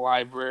if it was a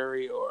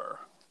library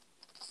or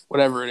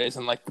whatever it is,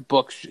 and like the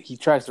book he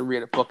tries to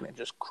read a book and it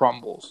just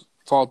crumbles.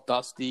 It's all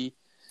dusty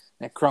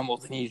and it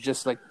crumbles, and he's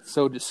just like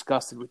so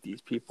disgusted with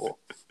these people.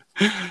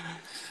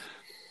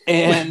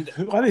 And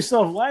why do they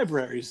still have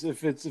libraries if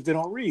they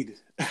don't read?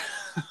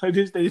 I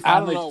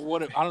don't know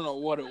what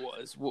it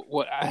was.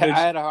 I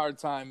had a hard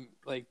time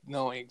like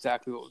knowing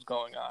exactly what was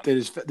going on. They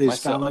just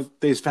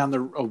found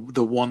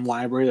the one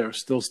library that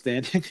was still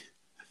standing.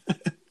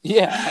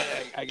 Yeah,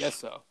 I guess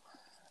so.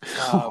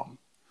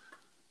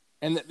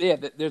 And yeah,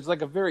 there's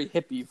like a very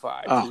hippie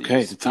vibe.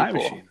 Okay, it's a time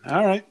machine.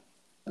 All right.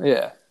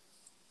 Yeah.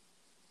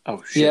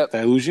 Oh shit! Yep.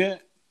 Did I lose you?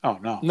 Oh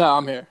no. No,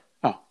 I'm here.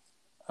 Oh.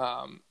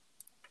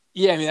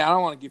 Yeah, I mean, I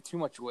don't want to give too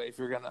much away if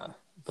you're gonna.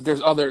 But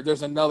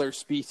there's another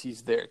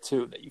species there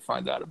too that you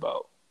find out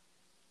about.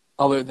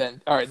 Other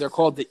than they're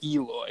called the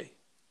Eloi.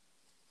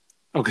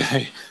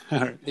 Okay. All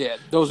right. Yeah,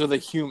 those are the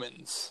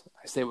humans.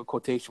 I say with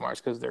quotation marks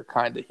because they're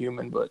kind of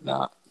human, but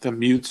not the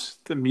mutes.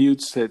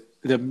 The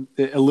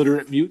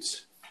illiterate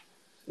mutes.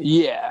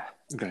 Yeah.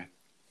 Okay.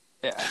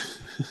 Yeah.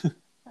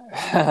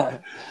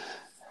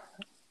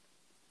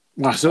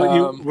 Wow.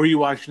 So were you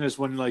watching this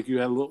when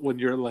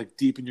you're like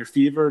deep in your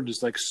fever and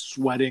just like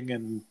sweating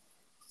and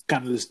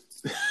kind of this?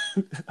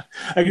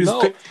 I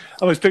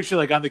was picturing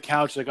like on the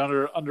couch, like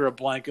under a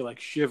blanket,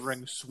 like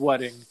shivering,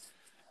 sweating,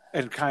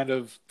 and kind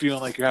of feeling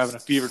like you're having a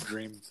fever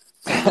dream.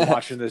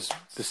 Watching this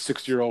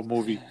 6-year-old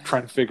movie,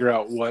 trying to figure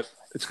out what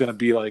it's going to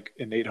be like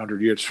in 800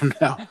 years from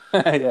now.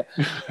 Yeah.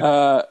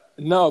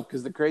 No,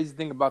 because the crazy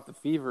thing about the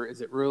fever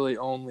is it really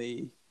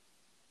only.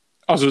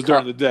 Oh, so it's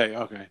during the day.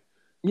 Okay.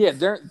 Yeah,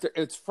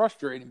 it's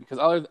frustrating because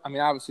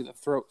obviously the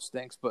throat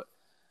stinks, but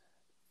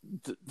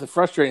the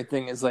frustrating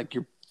thing is like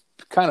you're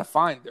kind of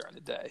fine during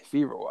the day,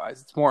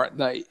 fever-wise. It's more at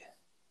night.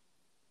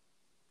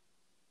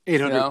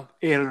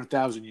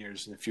 800,000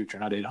 years in the future,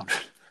 not 800.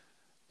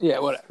 Yeah,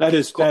 whatever. That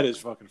is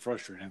fucking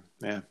frustrating,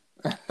 man.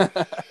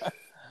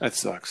 That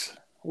sucks.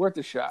 Worth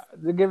a shot.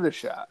 Give it a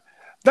shot.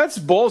 That's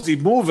a ballsy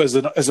move as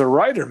a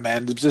writer,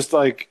 man. It's just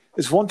like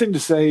it's one thing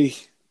to say,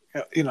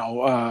 I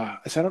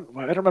don't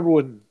remember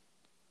when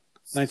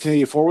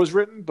 1984 was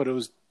written, but it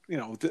was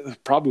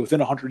probably within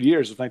 100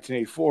 years of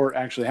 1984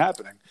 actually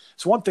happening.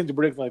 It's one thing to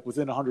predict like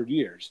within 100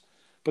 years,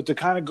 but to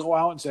kind of go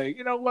out and say,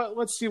 you know what,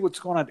 let's see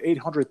what's going on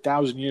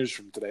 800,000 years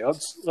from today.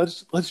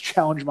 Let's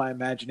challenge my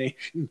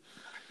imagination.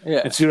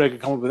 Yeah. And see what I can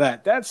come up with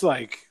that. That's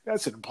an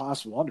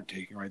impossible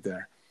undertaking right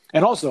there.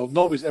 And also,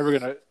 nobody's ever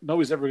gonna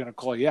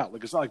call you out.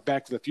 Like it's not like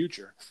Back to the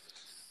Future,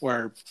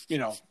 where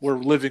we're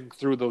living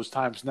through those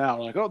times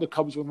now. Like, oh, the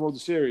Cubs won World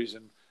Series,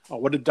 and oh,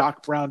 what did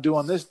Doc Brown do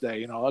on this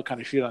day? All that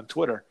kind of shit on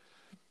Twitter.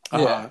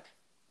 Yeah.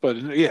 But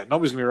yeah,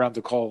 nobody's gonna be around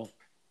to call.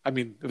 I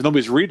mean, if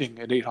nobody's reading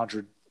at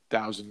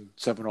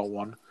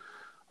 800,701,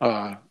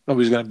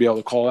 nobody's gonna be able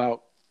to call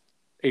out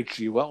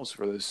H.G. Wells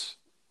for his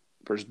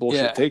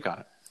bullshit take on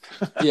it.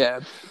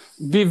 Yeah,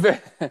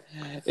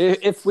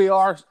 if we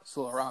are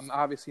slow,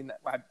 obviously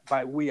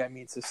by we I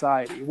mean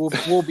society.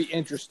 Will be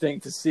interesting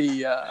to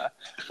see how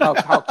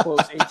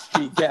close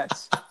HG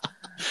gets.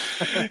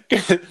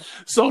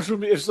 Social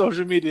media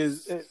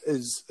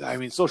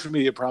social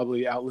media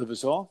probably outlive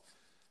us all.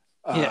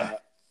 Yeah,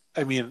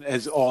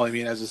 as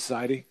a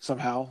society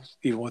somehow,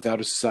 even without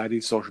a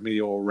society, social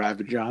media will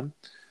ravage on.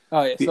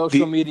 Oh yeah,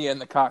 social media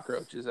and the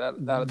cockroaches. That's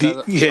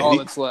all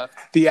that's left.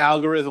 The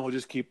algorithm will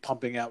just keep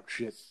pumping out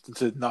shit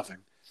into nothing.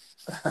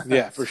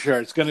 Yeah, for sure.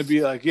 It's going to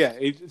be like,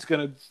 it's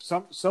going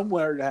to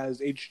somewhere it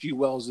has H.G.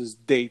 Wells's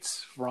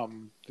dates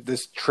from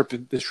this trip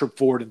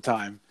forward in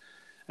time.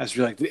 As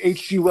you're like, did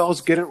H.G.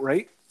 Wells get it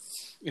right?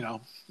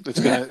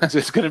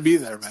 It's gonna be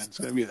there, man. It's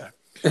gonna be there.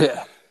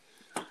 Yeah.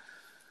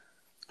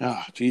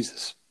 Oh,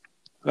 Jesus.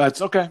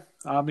 That's okay.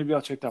 Maybe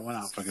I'll check that one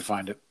out if I can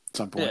find it at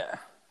some point. Yeah.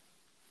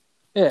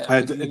 Yeah,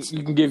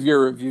 you can give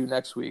your review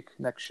next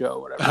show,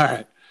 whatever. All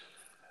right.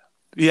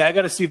 Yeah, I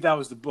got to see if that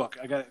was the book.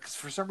 Because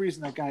for some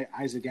reason that guy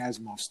Isaac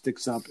Asimov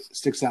sticks out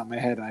in my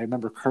head. I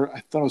remember I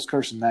thought I was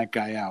cursing that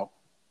guy out.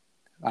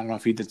 I don't know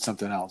if he did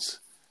something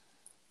else,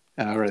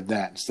 and I read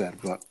that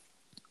instead. But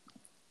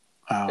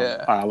all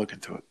right, I'll look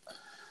into it.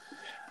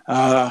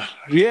 I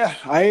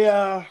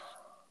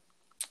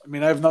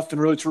have nothing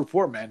really to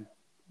report, man.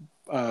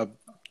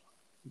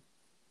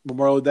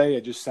 Memorial Day,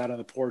 I just sat on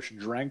the porch and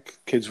drank.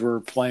 Kids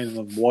were playing in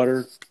the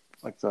water,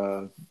 like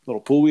the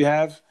little pool we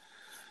have,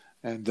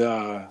 and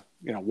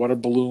water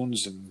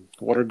balloons and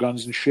water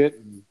guns and shit,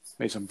 and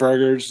made some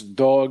burgers and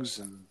dogs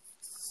and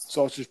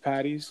sausage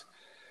patties.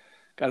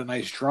 Got a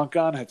nice drunk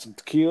on, had some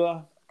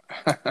tequila,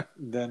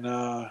 then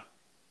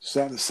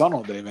sat in the sun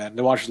all day, man.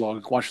 Then watched a lot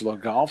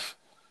of golf,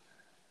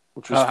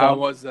 which was fun. How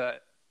was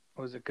that?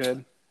 Was it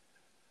good?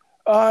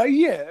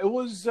 Yeah, it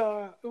was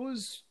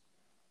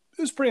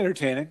pretty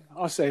entertaining.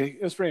 I'll say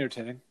it was pretty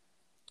entertaining.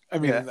 I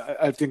mean, yeah.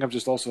 I think I'm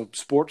just also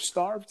sports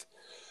starved.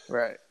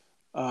 Right.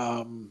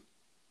 And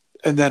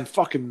then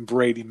fucking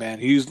Brady, man,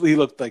 he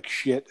looked like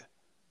shit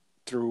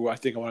through, I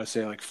think I want to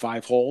say like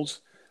 5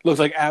 holes. Looked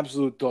like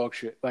absolute dog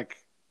shit. Like,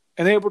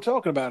 and they were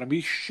talking about him.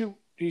 He shot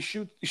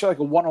like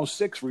a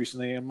 106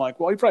 recently. I'm like,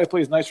 well, he probably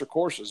plays nicer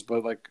courses,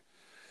 but like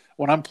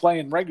when I'm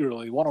playing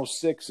regularly,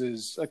 106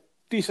 is a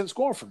decent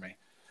score for me.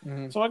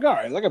 Mm-hmm. So I'm like, all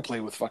right, I can play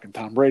with fucking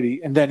Tom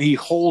Brady. And then he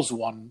holes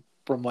one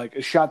from like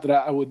a shot that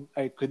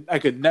I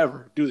could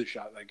never do the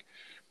shot. Like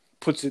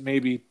puts it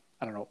maybe,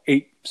 I don't know,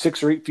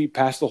 6 or 8 feet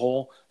past the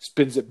hole,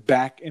 spins it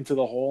back into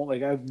the hole.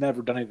 Like I've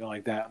never done anything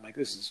like that. I'm like,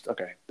 this is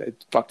okay.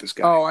 Fuck this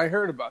guy. Oh, I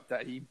heard about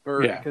that. He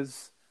birdied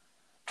because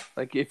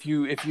like if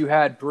you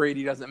had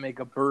Brady doesn't make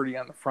a birdie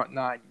on the front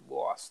 9, you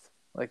lost.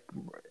 Like,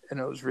 and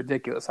it was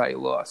ridiculous how you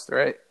lost,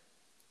 right?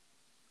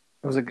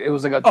 It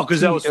was like a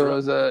because that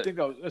was I think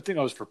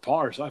I was for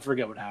par, so I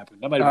forget what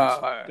happened. That might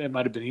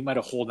have been he might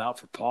have holed out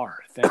for par.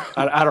 I think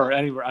I don't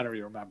even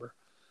remember.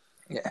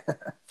 Yeah,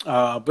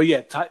 but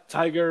yeah,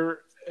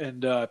 Tiger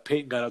and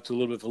Peyton got up to a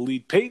little bit of a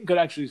lead. Peyton could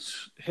actually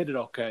hit it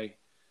okay.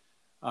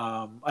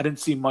 I didn't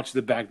see much of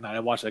the back 9. I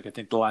watched I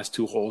think the last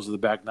 2 holes of the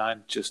back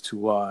 9 just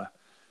to I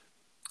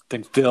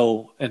think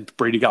Phil and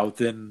Brady got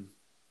within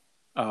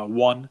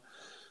 1,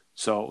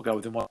 so got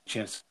within 1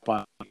 chance.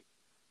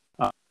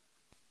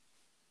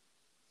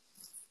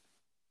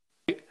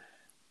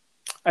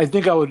 I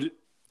think I would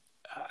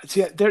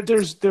see.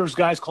 There's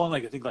guys calling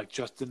like I think like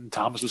Justin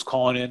Thomas was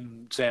calling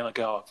in saying like,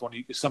 oh,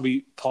 if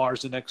somebody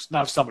pars the next,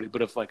 not somebody,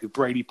 but if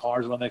Brady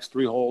pars on the next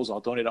 3 holes,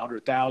 I'll donate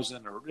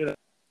 $100,000 or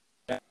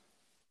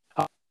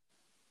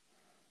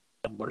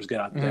numbers get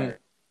out there.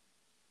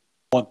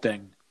 One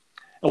thing,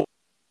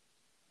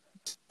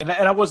 and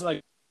I wasn't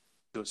like,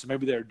 so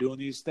maybe they're doing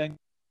these things.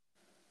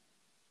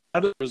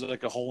 There was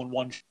like a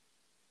hole-in-one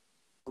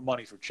for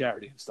money for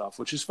charity and stuff,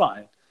 which is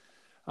fine.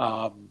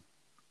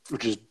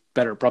 Which is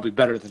probably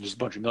better than just a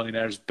bunch of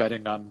millionaires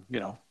betting on,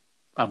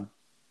 on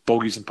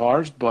bogeys and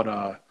pars. But,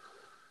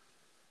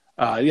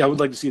 I would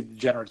like to see the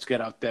degenerates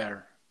get out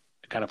there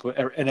and kind of put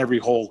in every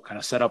hole, kind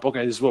of set up,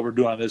 okay, this is what we're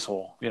doing on this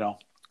hole.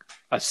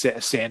 A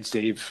sand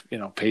save,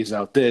 pays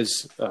out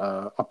this,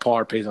 a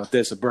par pays out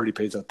this, a birdie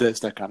pays out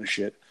this, that kind of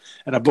shit.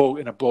 And a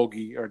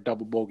bogey or a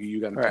double bogey, you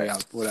got to pay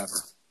out whatever.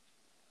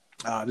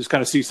 Just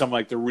kind of see some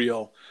like the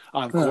real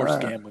on-course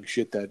gambling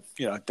shit that,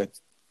 that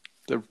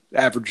the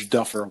average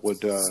duffer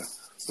would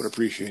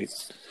appreciate.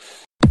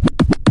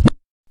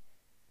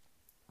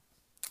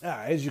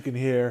 As you can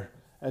hear,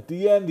 at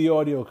the end, the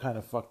audio kind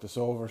of fucked us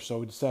over, so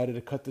we decided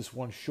to cut this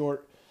one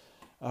short.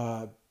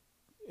 And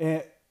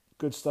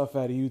good stuff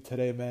out of you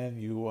today, man.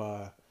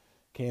 You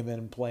came in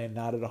and playing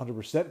not at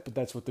 100%, but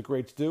that's what the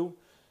greats do.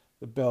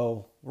 The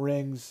bell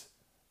rings,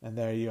 and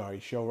there you are. You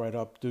show right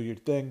up, do your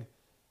thing.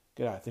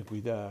 I think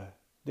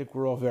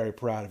we're all very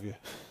proud of you.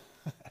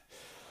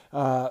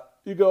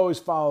 You can always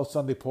follow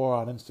Sunday Pour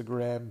on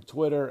Instagram,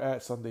 Twitter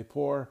at Sunday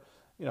Pour.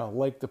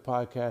 Like the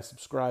podcast,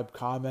 subscribe,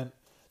 comment,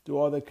 do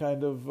all that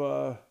kind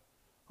of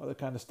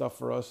stuff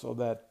for us, all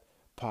that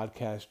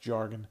podcast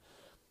jargon.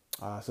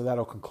 So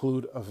that'll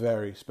conclude a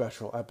very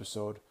special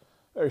episode,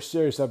 very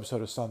serious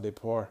episode of Sunday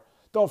Pour.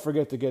 Don't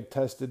forget to get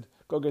tested.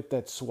 Go get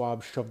that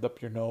swab shoved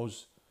up your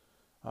nose.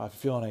 If you're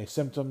feeling any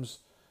symptoms,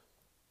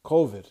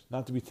 COVID,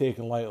 not to be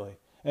taken lightly,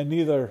 and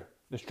neither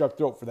the strep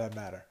throat for that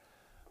matter.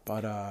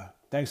 But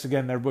thanks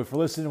again, everybody, for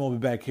listening. We'll be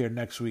back here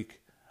next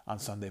week on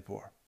Sunday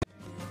Pour.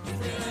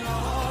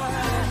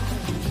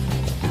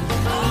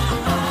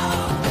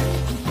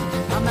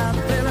 I'm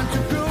out